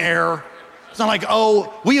already in the air. It's not like,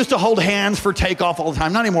 oh, we used to hold hands for takeoff all the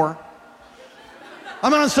time. Not anymore.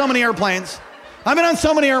 I've been on so many airplanes.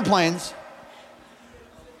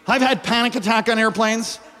 I've had panic attack on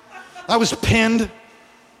airplanes. I was pinned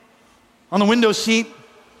on the window seat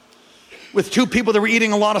with two people that were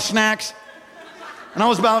eating a lot of snacks. And I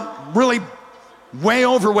was about really way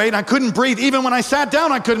overweight, and I couldn't breathe. Even when I sat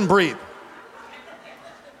down, I couldn't breathe.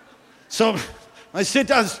 So I sit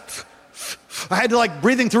down, I had to like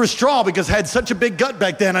breathing through a straw because I had such a big gut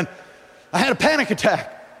back then, and I had a panic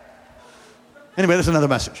attack. Anyway, that's another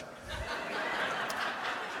message.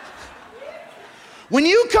 When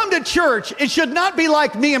you come to church, it should not be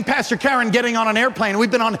like me and Pastor Karen getting on an airplane.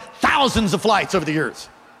 We've been on thousands of flights over the years,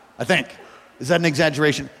 I think. Is that an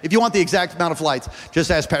exaggeration? If you want the exact amount of flights,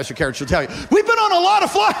 just ask Pastor Karen, she'll tell you. We've been on a lot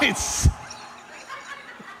of flights.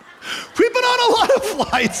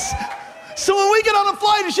 So when we get on a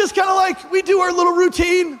flight, it's just kind of like we do our little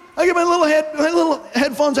routine. I get my little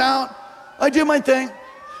headphones out. I do my thing.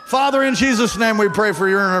 Father, in Jesus' name, we pray for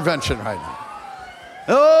your intervention right now.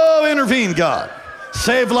 Oh, intervene, God.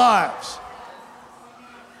 Save lives.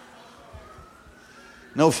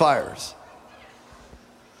 No fires.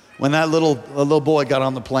 When that little boy got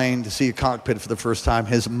on the plane to see a cockpit for the first time,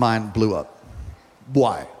 his mind blew up.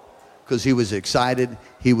 Why? Because he was excited,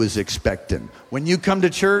 he was expectant. When you come to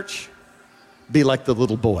church, be like the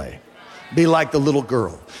little boy. Be like the little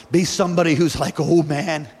girl. Be somebody who's like, oh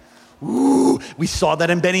man, ooh. We saw that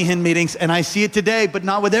in Benny Hinn meetings, and I see it today, but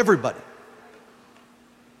not with everybody.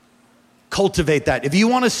 Cultivate that. If you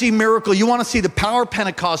want to see miracle, you want to see the power of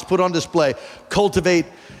Pentecost put on display, cultivate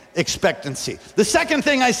expectancy. The second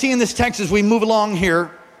thing I see in this text as we move along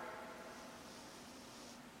here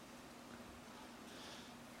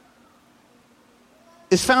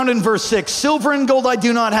is found in verse 6. Silver and gold I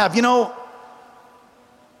do not have. You know,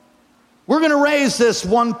 we're going to raise this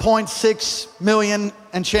 1.6 million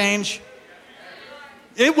and change.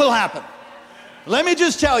 It will happen. Let me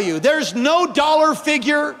just tell you, there's no dollar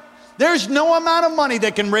figure, there's no amount of money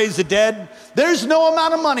that can raise the dead. There's no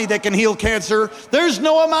amount of money that can heal cancer. There's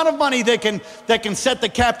no amount of money that can set the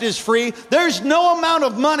captives free. There's no amount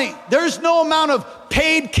of money. There's no amount of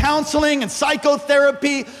paid counseling and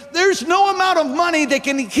psychotherapy. There's no amount of money that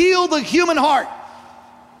can heal the human heart.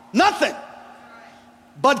 Nothing.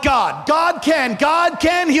 But God. God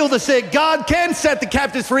can heal the sick. God can set the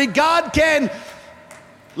captives free. God can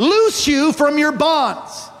loose you from your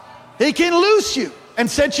bonds. He can loose you and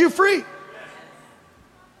set you free.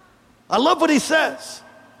 I love what he says.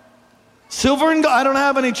 Silver and gold, I don't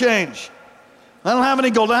have any change. I don't have any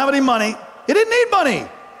gold, I don't have any money. He didn't need money.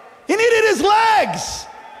 He needed his legs.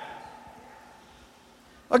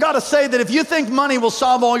 I gotta say that if you think money will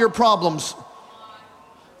solve all your problems,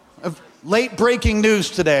 late breaking news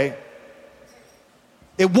today,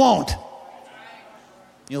 it won't.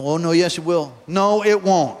 You know, oh no, yes it will. No, it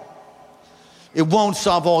won't. It won't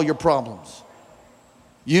solve all your problems.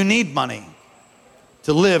 You need money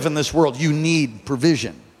to live in this world. You need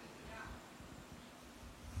provision.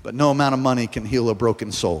 But no amount of money can heal a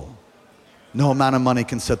broken soul. No amount of money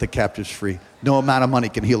can set the captives free. No amount of money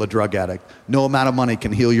can heal a drug addict. No amount of money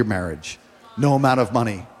can heal your marriage. No amount of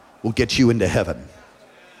money will get you into heaven.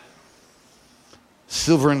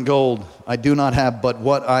 Silver and gold I do not have, but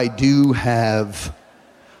what I do have,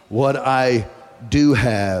 what I do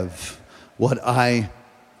have,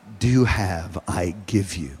 I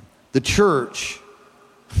give you. The church,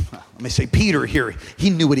 let me say Peter here, he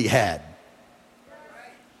knew what he had.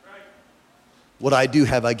 What I do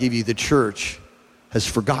have, I give you. The church has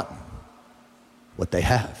forgotten what they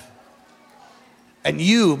have. And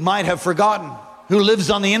you might have forgotten who lives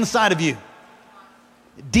on the inside of you.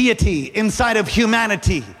 Deity inside of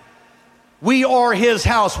humanity. We are his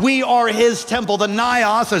house. We are his temple. The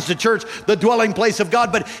Naos is the church, the dwelling place of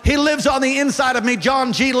God. But he lives on the inside of me.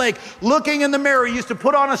 John G. Lake, looking in the mirror, used to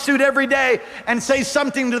put on a suit every day and say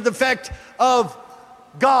something to the effect of,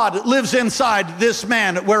 God lives inside this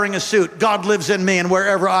man wearing a suit. God lives in me, and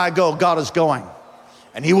wherever I go, God is going.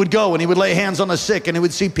 And he would go and he would lay hands on the sick and he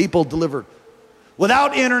would see people delivered.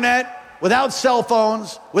 Without internet, without cell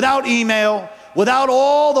phones, without email, without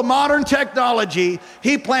all the modern technology,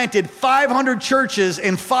 he planted 500 churches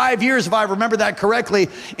in 5 years, if I remember that correctly,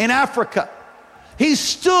 in Africa. He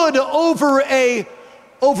stood over a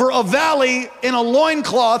valley in a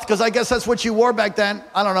loincloth, because I guess that's what you wore back then.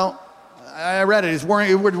 I don't know. I read it.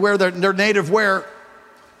 He would wear their native wear.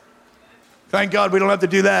 Thank God we don't have to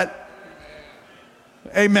do that.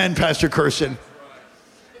 Amen, Pastor Curson.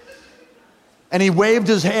 And he waved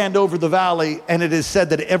his hand over the valley, and it is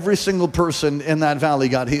said that every single person in that valley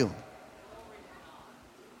got healed.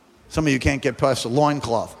 Some of you can't get past a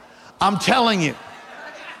loincloth. I'm telling you,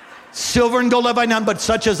 silver and gold have I none, but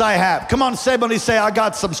such as I have. Come on, somebody say, I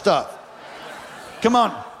got some stuff. Come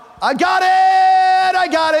on. I got it. I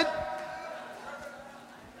got it.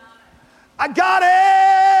 I got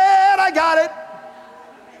it. I got it.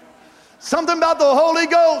 Something about the Holy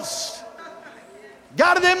Ghost.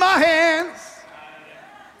 Got it in my hands.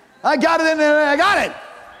 I got it in there. I got it.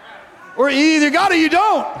 Or you either got it or you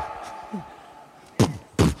don't.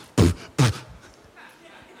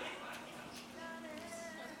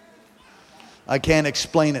 I can't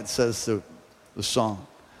explain it, says the song.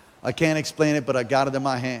 I can't explain it, but I got it in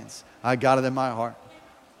my hands. I got it in my heart.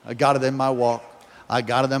 I got it in my walk. I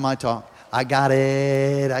got it in my talk. I got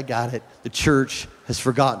it. I got it. The church has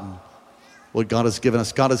forgotten what God has given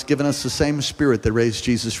us. God has given us the same Spirit that raised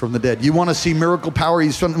Jesus from the dead. You want to see miracle power?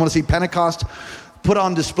 You want to see Pentecost put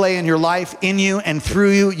on display in your life, in you and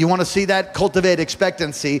through you? You want to see that? Cultivate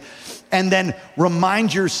expectancy. And then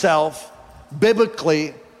remind yourself,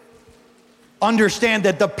 biblically, understand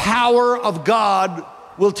that the power of God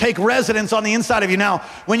will take residence on the inside of you. Now,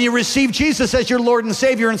 when you receive Jesus as your Lord and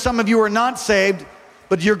Savior, and some of you are not saved,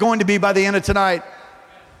 but you're going to be by the end of tonight,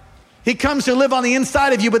 He comes to live on the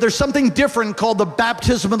inside of you, but there's something different called the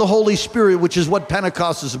baptism of the Holy Spirit, which is what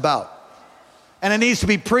Pentecost is about. and it needs to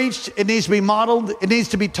be preached, it needs to be modeled, it needs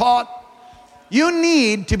to be taught. You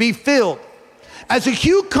need to be filled. As a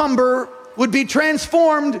cucumber would be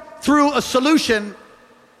transformed through a solution.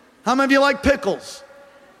 How many of you like pickles?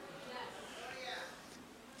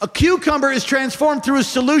 A cucumber is transformed through a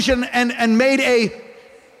solution and made a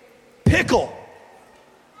pickle.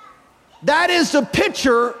 That is the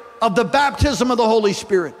picture of the baptism of the Holy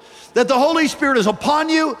Spirit. That the Holy Spirit is upon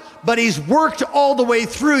you, but He's worked all the way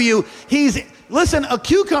through you. Listen, a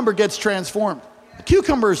cucumber gets transformed. A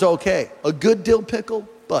cucumber is okay. A good dill pickle,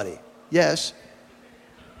 buddy, yes.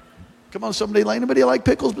 Come on, anybody like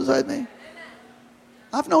pickles beside me?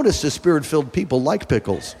 I've noticed the Spirit-filled people like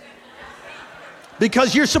pickles.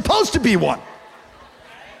 Because you're supposed to be one.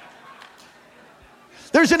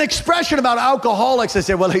 There's an expression about alcoholics that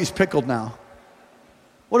say, well, he's pickled now.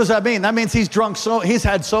 What does that mean? That means he's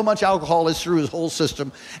had so much alcohol through his whole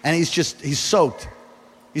system, and he's soaked.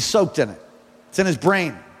 He's soaked in it. It's in his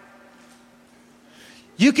brain.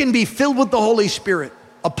 You can be filled with the Holy Spirit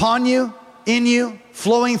upon you, in you,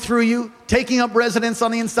 flowing through you, taking up residence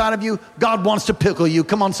on the inside of you. God wants to pickle you.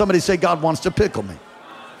 Come on, somebody say, God wants to pickle me.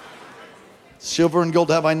 Silver and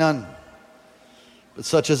gold have I none, but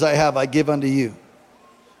such as I have, I give unto you.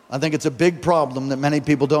 I think it's a big problem that many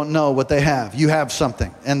people don't know what they have. You have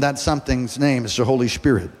something, and that something's name is the Holy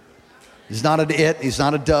Spirit. He's not an it, he's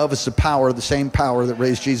not a dove, it's the power, the same power that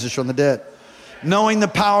raised Jesus from the dead. Knowing the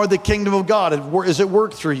power of the kingdom of God is at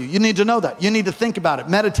work through you. You need to know that. You need to think about it,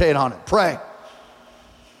 meditate on it, pray.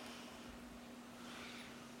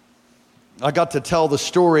 I got to tell the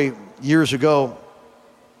story years ago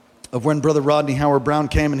of when Brother Rodney Howard-Browne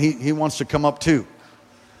came, and he wants to come up too.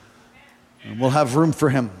 And we'll have room for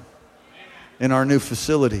him in our new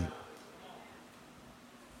facility.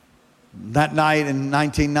 That night in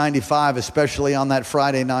 1995, especially on that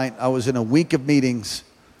Friday night, I was in a week of meetings.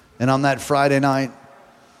 And on that Friday night,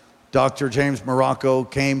 Dr. James Morocco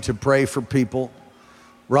came to pray for people.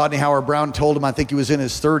 Rodney Howard-Browne told him, I think he was in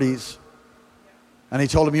his 30s, and he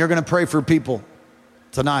told him, you're going to pray for people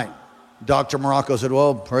tonight. Dr. Morocco said,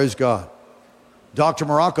 well, praise God. Dr.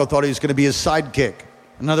 Morocco thought he was going to be his sidekick.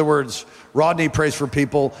 In other words, Rodney prays for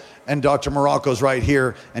people, and Dr. Morocco's right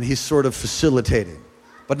here, and he's sort of facilitating.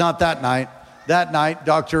 But not that night. That night,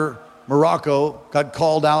 Dr. Morocco got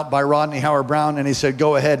called out by Rodney Howard-Browne, and he said,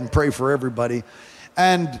 go ahead and pray for everybody.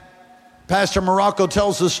 And Pastor Morocco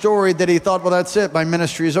tells the story that he thought, well, that's it. My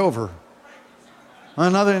ministry is over.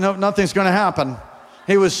 Nothing's going to happen.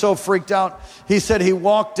 He was so freaked out. He said he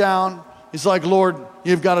walked down. He's like, Lord,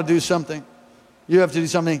 you've got to do something. You have to do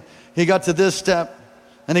something. He got to this step,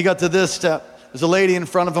 and he got to this step. There's a lady in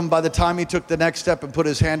front of him. By the time he took the next step and put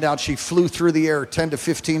his hand out, she flew through the air 10 to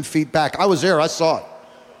 15 feet back. I was there. I saw it.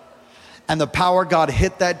 And the power of God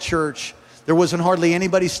hit that church. There wasn't hardly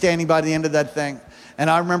anybody standing by the end of that thing. And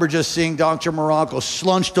I remember just seeing Dr. Morocco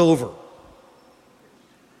slunched over.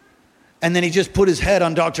 And then he just put his head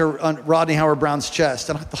on Rodney Howard-Browne's chest.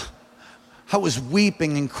 And I was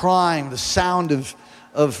weeping and crying, the sound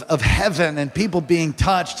of heaven and people being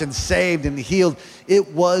touched and saved and healed.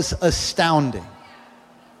 It was astounding.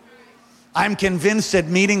 I'm convinced that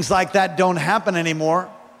meetings like that don't happen anymore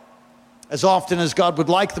as often as God would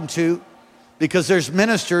like them to, because there's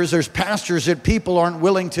ministers, there's pastors that people aren't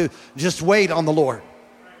willing to just wait on the Lord.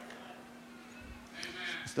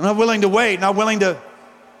 They're not willing to wait, not willing to.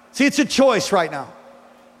 See, it's a choice right now.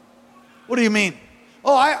 What do you mean?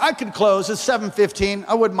 Oh, I could close. It's 7:15.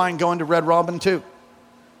 I wouldn't mind going to Red Robin too.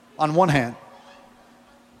 On one hand.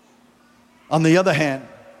 On the other hand,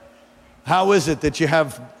 how is it that you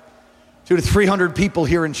have 200 to 300 people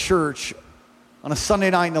here in church on a Sunday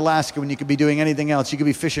night in Alaska when you could be doing anything else? You could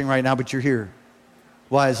be fishing right now, but you're here.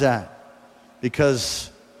 Why is that?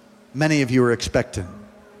 Because many of you are expectant.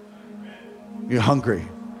 You're hungry.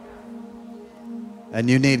 And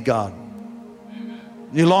you need God.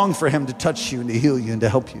 You long for Him to touch you and to heal you and to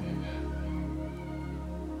help you.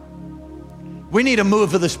 We need a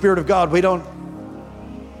move of the Spirit of God.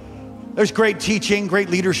 There's great teaching, great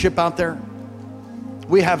leadership out there.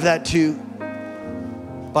 We have that too,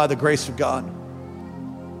 by the grace of God.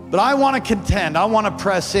 But I want to contend, I want to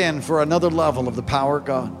press in for another level of the power of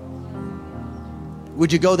God.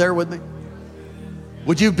 Would you go there with me?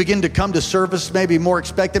 Would you begin to come to service maybe more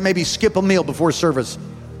expectant, maybe skip a meal before service?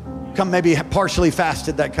 Come maybe partially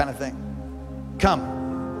fasted, that kind of thing.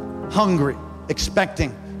 Come, hungry,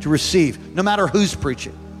 expecting to receive, no matter who's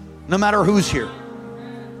preaching, no matter who's here.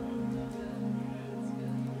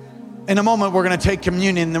 In a moment, we're going to take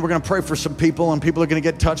communion, and then we're going to pray for some people, and people are going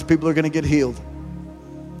to get touched, people are going to get healed.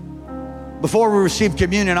 Before we receive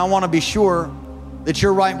communion, I want to be sure that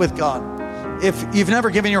you're right with God. If you've never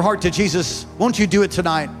given your heart to Jesus, won't you do it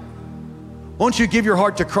tonight? Won't you give your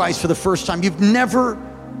heart to Christ for the first time? You've never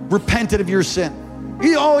repented of your sin.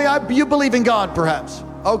 You believe in God, perhaps.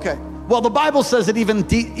 Okay. Well, the Bible says that even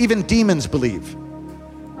demons believe.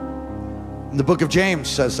 And the book of James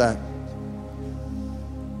says that.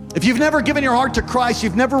 If you've never given your heart to Christ,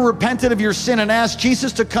 you've never repented of your sin and asked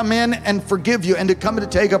Jesus to come in and forgive you and to come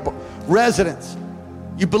and to take up residence.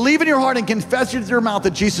 You believe in your heart and confess with your mouth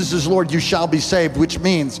that Jesus is Lord, you shall be saved, which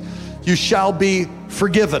means you shall be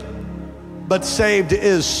forgiven. But saved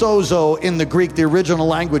is sozo in the Greek, the original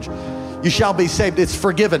language. You shall be saved. It's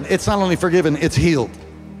forgiven. It's not only forgiven, it's healed.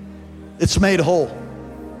 It's made whole.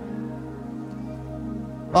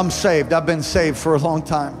 I'm saved. I've been saved for a long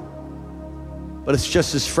time. But it's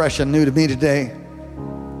just as fresh and new to me today.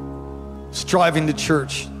 I was driving to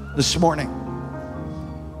church this morning,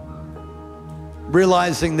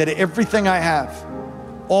 realizing that everything I have,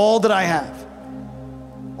 all that I have,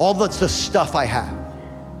 all that's the stuff I have,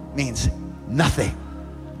 means nothing.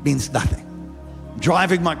 Means nothing.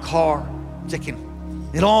 Driving my car,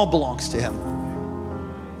 thinking it all belongs to Him.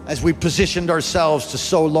 As we positioned ourselves to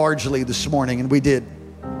sow largely this morning, and we did.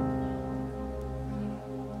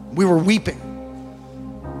 We were weeping.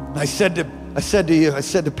 I said to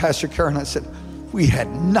Pastor Karen, I said, we had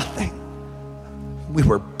nothing. We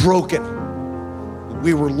were broken.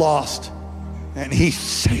 We were lost. And He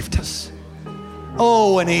saved us.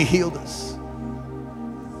 Oh, and He healed us.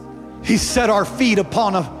 He set our feet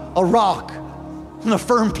upon a rock, in a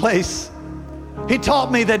firm place. He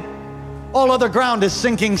taught me that all other ground is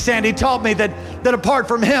sinking sand. He taught me that apart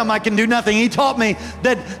from Him, I can do nothing. He taught me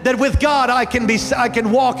that with God, I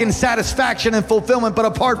can walk in satisfaction and fulfillment, but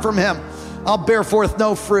apart from Him, I'll bear forth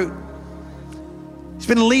no fruit. He's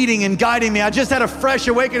been leading and guiding me. I just had a fresh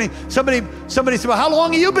awakening. Somebody said, well, how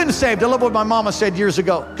long have you been saved? I love what my mama said years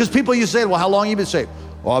ago. Because people used to say, well, how long have you been saved?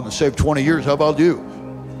 Well, I've been saved 20 years. How about you?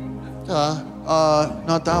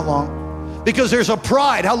 Not that long. Because there's a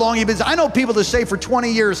pride. How long have you been? I know people that say for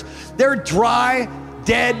 20 years, they're dry,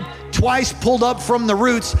 dead, twice pulled up from the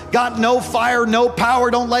roots, got no fire, no power,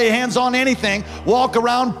 don't lay hands on anything, walk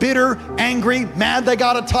around bitter, angry, mad they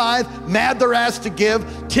got a tithe, mad they're asked to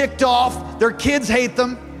give, ticked off, their kids hate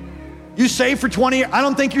them. You saved for 20 years? I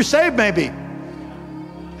don't think you're saved, maybe.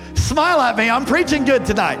 Smile at me, I'm preaching good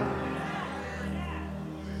tonight.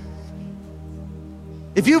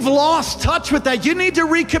 If you've lost touch with that, you need to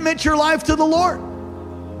recommit your life to the Lord.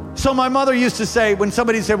 So my mother used to say, when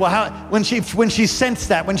somebody said, well, when she sensed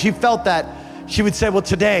that, when she felt that, she would say, well,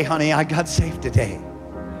 today, honey, I got saved today.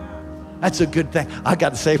 That's a good thing. I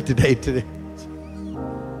got saved today.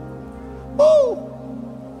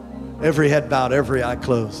 Woo! Every head bowed, every eye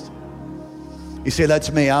closed. You say,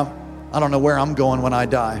 that's me. I don't know where I'm going when I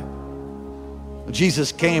die.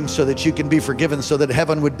 Jesus came so that you can be forgiven, so that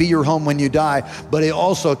heaven would be your home when you die. But He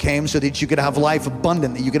also came so that you could have life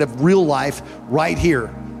abundant, that you could have real life right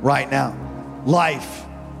here, right now. Life,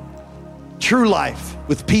 true life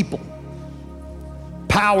with people,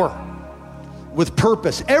 power, with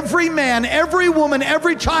purpose. Every man, every woman,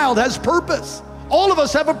 every child has purpose. All of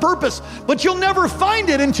us have a purpose, but you'll never find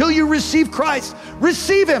it until you receive Christ.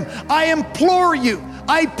 Receive Him. I implore you.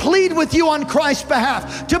 I plead with you on Christ's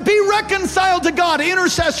behalf to be reconciled to God.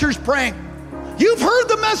 Intercessors praying. You've heard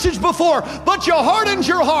the message before, but you hardened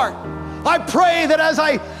your heart. I pray that as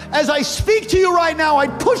I speak to you right now, I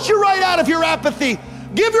push you right out of your apathy.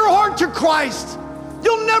 Give your heart to Christ.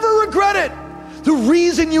 You'll never regret it. The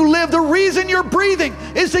reason you live, the reason you're breathing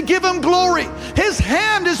is to give Him glory. His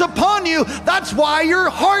hand is upon you. That's why your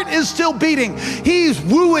heart is still beating. He's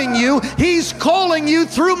wooing you. He's calling you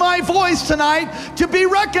through my voice tonight to be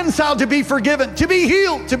reconciled, to be forgiven, to be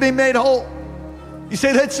healed, to be made whole. You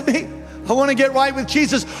say, that's me. I want to get right with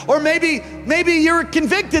Jesus. Or maybe you're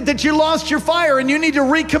convicted that you lost your fire and you need to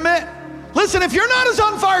recommit. Listen, if you're not as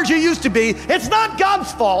on fire as you used to be, it's not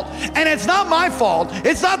God's fault, and it's not my fault.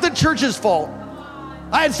 It's not the church's fault.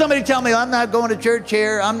 I had somebody tell me, I'm not going to church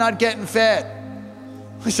here. I'm not getting fed.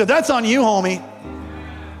 I said, that's on you, homie.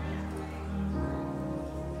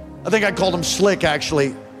 I think I called him Slick,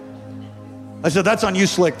 actually. I said, that's on you,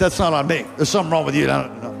 Slick. That's not on me. There's something wrong with you. I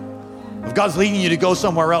don't know. If God's leading you to go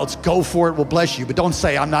somewhere else, go for it. We'll bless you. But don't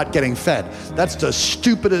say, I'm not getting fed. That's the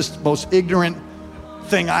stupidest, most ignorant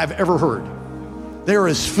thing I've ever heard. There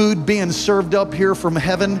is food being served up here from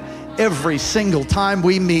heaven every single time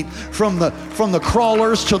we meet, from the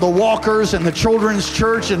crawlers to the walkers and the children's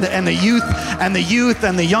church and the youth and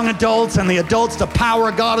the young adults and the adults. The power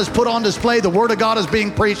of God is put on display. The word of God is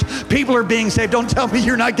being preached. People are being saved. Don't tell me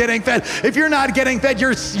you're not getting fed. If you're not getting fed,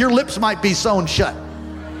 your lips might be sewn shut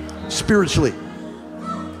spiritually.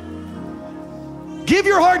 give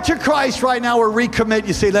your heart to Christ right now or recommit,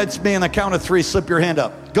 you say, that's me, on the count of 3, slip your hand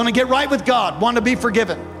up. Going to get right with God, want to be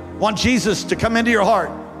forgiven, want Jesus to come into your heart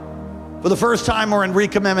for the first time or in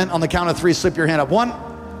recommitment. On the count of 3, slip your hand up.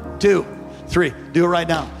 1, 2, 3. Do it right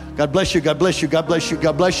now. God bless you, God bless you, God bless you,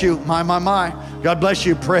 God bless you. My. God bless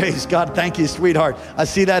you, praise God, thank you, sweetheart. I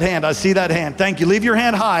see that hand, I see that hand. Thank you. Leave your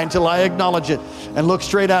hand high until I acknowledge it and look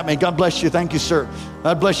straight at me. God bless you, thank you, sir.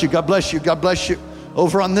 God bless you, God bless you, God bless you.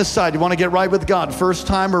 Over on this side, you want to get right with God, first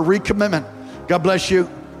time or recommitment. God bless you.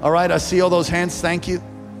 All right, I see all those hands, thank you.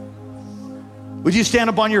 Would you stand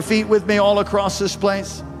up on your feet with me all across this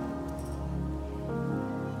place?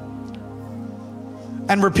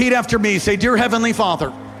 And repeat after me, say, dear Heavenly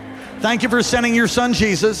Father, thank you for sending your son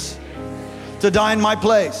Jesus to die in my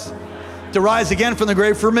place, to rise again from the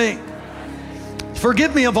grave for me.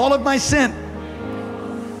 Forgive me of all of my sin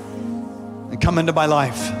and come into my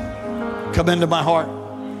life. Come into my heart.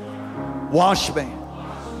 Wash me.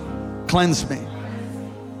 Cleanse me.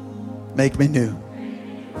 Make me new.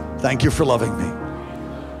 Thank you for loving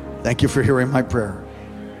me. Thank you for hearing my prayer.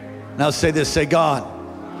 Now say this, say, God,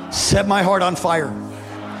 set my heart on fire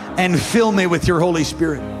and fill me with your Holy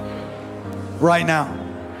Spirit right now,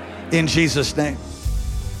 in Jesus' name.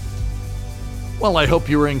 Well, I hope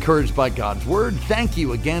you were encouraged by God's word. Thank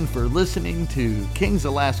you again for listening to Kings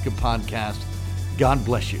Alaska podcast. God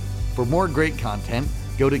bless you. For more great content,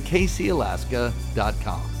 go to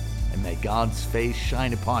kcalaska.com, and may God's face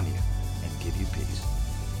shine upon you and give you peace.